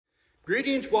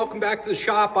Greetings, welcome back to the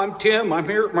shop. I'm Tim. I'm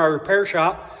here at my repair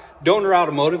shop, Donor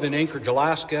Automotive in Anchorage,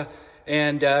 Alaska.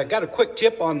 And got a quick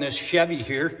tip on this Chevy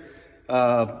here.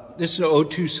 This is an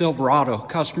 02 Silverado.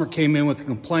 Customer came in with a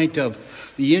complaint of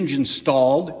the engine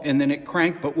stalled and then it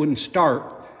cranked but wouldn't start.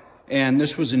 And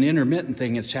this was an intermittent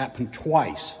thing. It's happened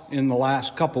twice in the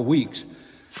last couple weeks.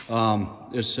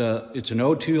 It's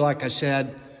an 02, like I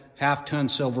said, half-ton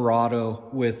Silverado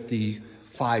with the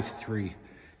 5.3.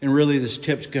 And really this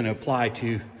tip's going to apply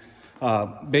to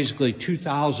basically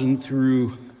 2000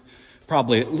 through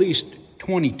probably at least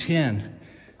 2010,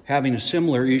 having a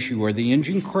similar issue where the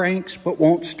engine cranks but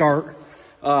won't start.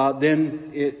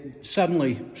 Then it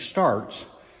suddenly starts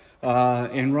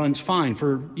and runs fine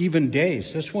for even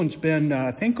days. This one's been,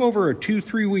 I think, over a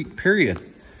 2-3 week period.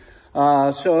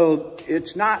 So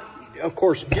it's not, of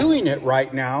course, doing it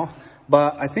right now,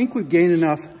 but I think we've gained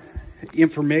enough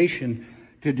information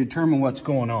to determine what's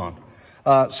going on.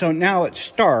 So now it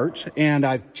starts, and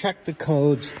I've checked the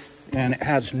codes, and it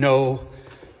has no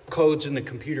codes in the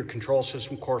computer control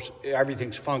system. Of course,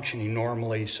 everything's functioning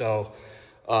normally, so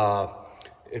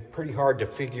it's pretty hard to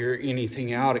figure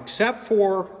anything out, except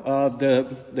for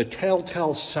the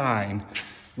telltale sign,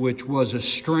 which was a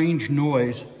strange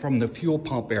noise from the fuel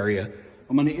pump area.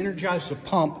 I'm going to energize the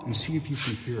pump and see if you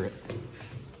can hear it.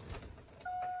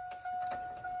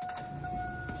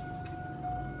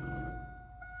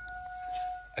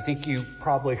 I think you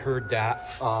probably heard that.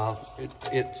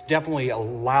 It's definitely a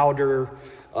louder,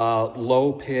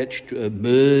 low-pitched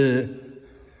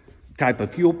type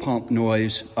of fuel pump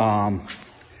noise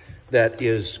that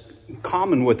is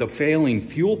common with a failing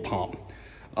fuel pump.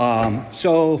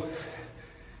 So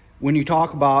when you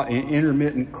talk about an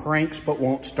intermittent cranks but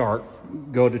won't start,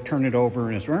 go to turn it over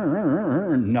and it's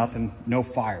nothing, no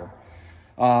fire.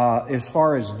 As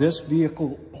far as this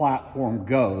vehicle platform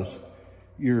goes,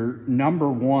 your number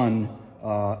one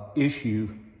issue,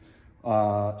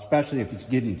 especially if it's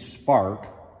getting spark,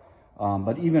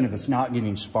 but even if it's not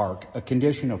getting spark, a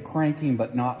condition of cranking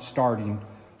but not starting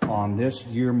on this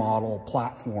year model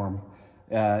platform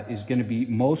is going to be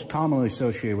most commonly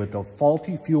associated with a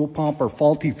faulty fuel pump or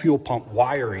faulty fuel pump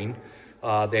wiring.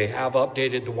 They have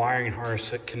updated the wiring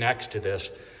harness that connects to this,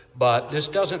 but this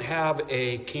doesn't have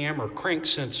a cam or crank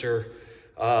sensor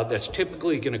that's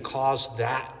typically going to cause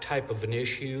that type of an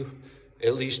issue,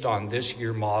 at least on this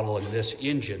year model and this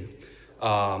engine.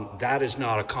 That is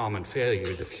not a common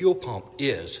failure. The fuel pump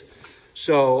is.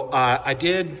 So I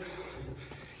did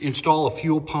install a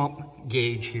fuel pump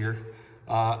gauge here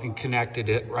and connected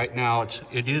it. Right now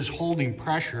it is holding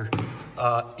pressure.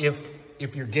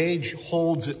 If your gauge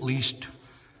holds at least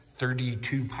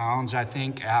 32 pounds, I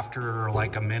think, after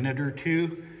like a minute or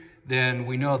two, then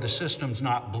we know the system's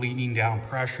not bleeding down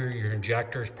pressure. Your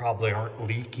injectors probably aren't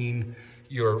leaking.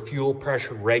 Your fuel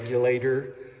pressure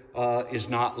regulator is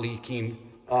not leaking.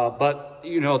 But,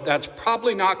 you know, that's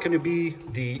probably not going to be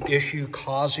the issue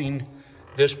causing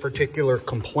this particular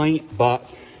complaint, but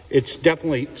it's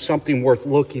definitely something worth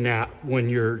looking at when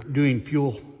you're doing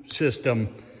fuel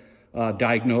system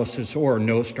diagnosis or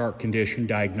no start condition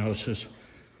diagnosis.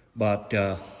 But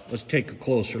let's take a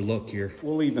closer look here.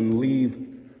 We'll even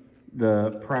leave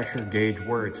the pressure gauge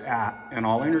where it's at, and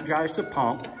I'll energize the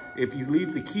pump. If you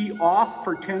leave the key off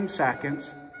for 10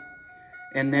 seconds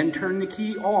and then turn the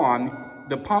key on,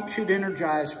 the pump should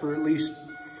energize for at least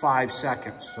 5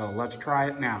 seconds. So let's try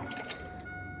it now.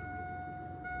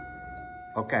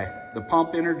 Okay, the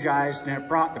pump energized and it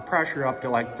brought the pressure up to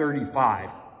like 35.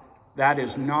 That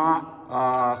is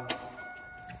not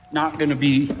going to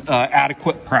be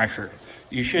adequate pressure.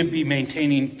 You should be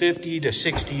maintaining 50 to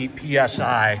 60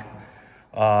 PSI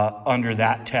under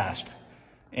that test.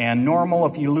 And normal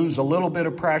if you lose a little bit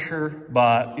of pressure,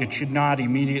 but it should not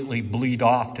immediately bleed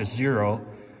off to zero.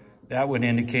 That would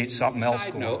indicate something else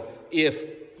going on. If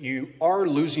you are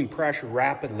losing pressure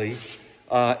rapidly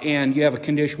and you have a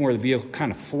condition where the vehicle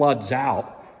kind of floods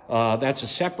out, that's a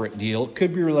separate deal. It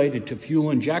could be related to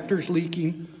fuel injectors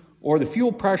leaking or the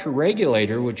fuel pressure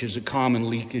regulator, which is a common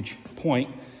leakage point.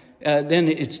 Then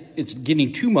it's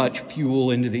getting too much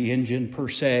fuel into the engine per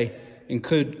se, and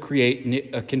could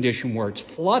create a condition where it's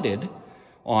flooded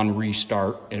on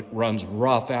restart. It runs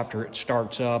rough after it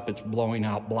starts up. It's blowing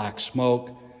out black smoke.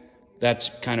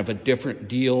 That's kind of a different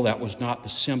deal. That was not the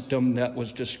symptom that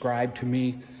was described to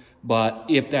me. But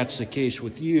if that's the case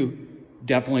with you,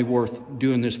 definitely worth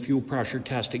doing this fuel pressure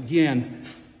test again,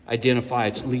 identify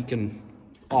it's leaking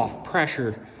off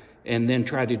pressure, and then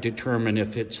try to determine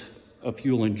if it's a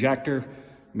fuel injector.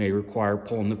 May require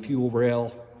pulling the fuel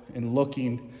rail and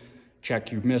looking.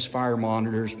 Check your misfire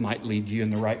monitors, might lead you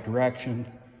in the right direction.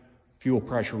 fuel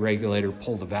pressure regulator,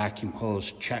 pull the vacuum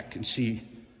hose, check and see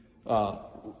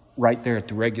right there at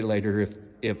the regulator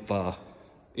if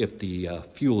the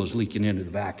fuel is leaking into the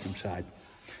vacuum side.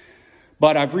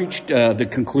 But I've reached the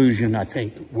conclusion, I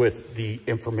think, with the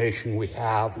information we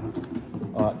have.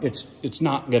 It's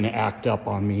not going to act up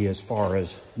on me as far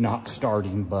as not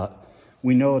starting, but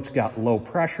we know it's got low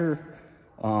pressure,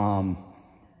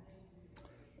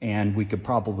 and we could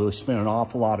probably spend an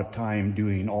awful lot of time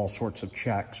doing all sorts of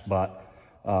checks, but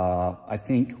I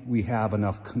think we have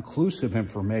enough conclusive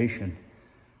information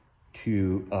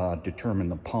to determine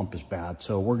the pump is bad.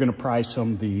 So we're going to pry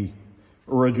some of the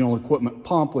original equipment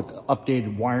pump with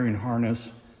updated wiring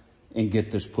harness and get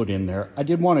this put in there. I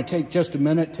did want to take just a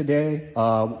minute today.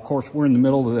 Of course, we're in the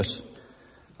middle of this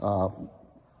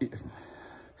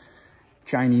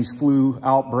Chinese flu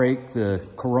outbreak, the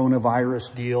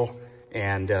coronavirus deal.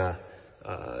 And,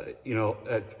 you know,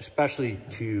 especially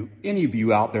to any of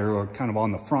you out there who are kind of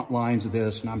on the front lines of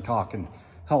this, and I'm talking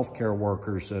healthcare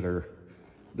workers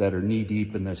that are knee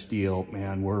deep in this deal,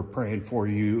 man, we're praying for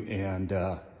you, and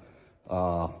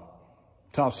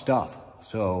tough stuff.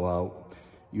 So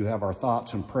you have our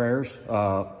thoughts and prayers.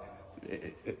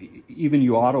 Even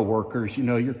you auto workers, you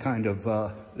know, you're kind of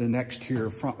the next tier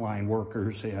of frontline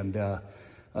workers, and a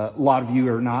lot of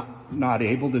you are not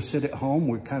able to sit at home.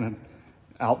 We're kind of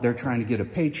out there trying to get a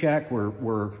paycheck.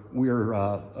 We're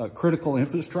a critical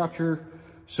infrastructure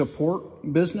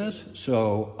support business.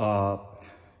 So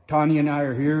Tanya and I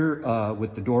are here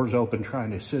with the doors open, trying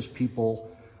to assist people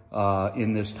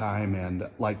in this time, and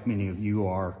like many of you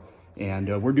are.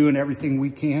 And we're doing everything we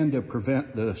can to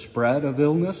prevent the spread of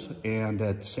illness, and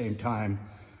at the same time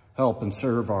help and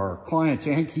serve our clients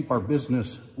and keep our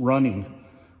business running.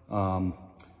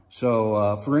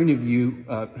 So for any of you,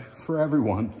 for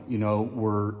everyone, you know,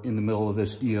 we're in the middle of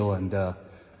this deal and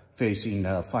facing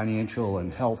financial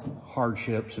and health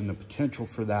hardships and the potential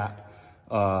for that.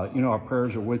 You know, our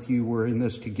prayers are with you. We're in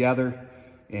this together,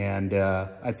 and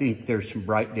I think there's some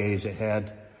bright days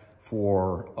ahead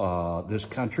for this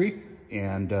country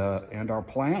and our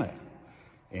planet,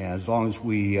 as long as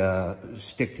we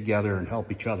stick together and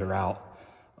help each other out.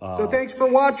 So thanks for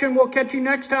watching. We'll catch you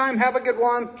next time. Have a good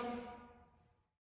one.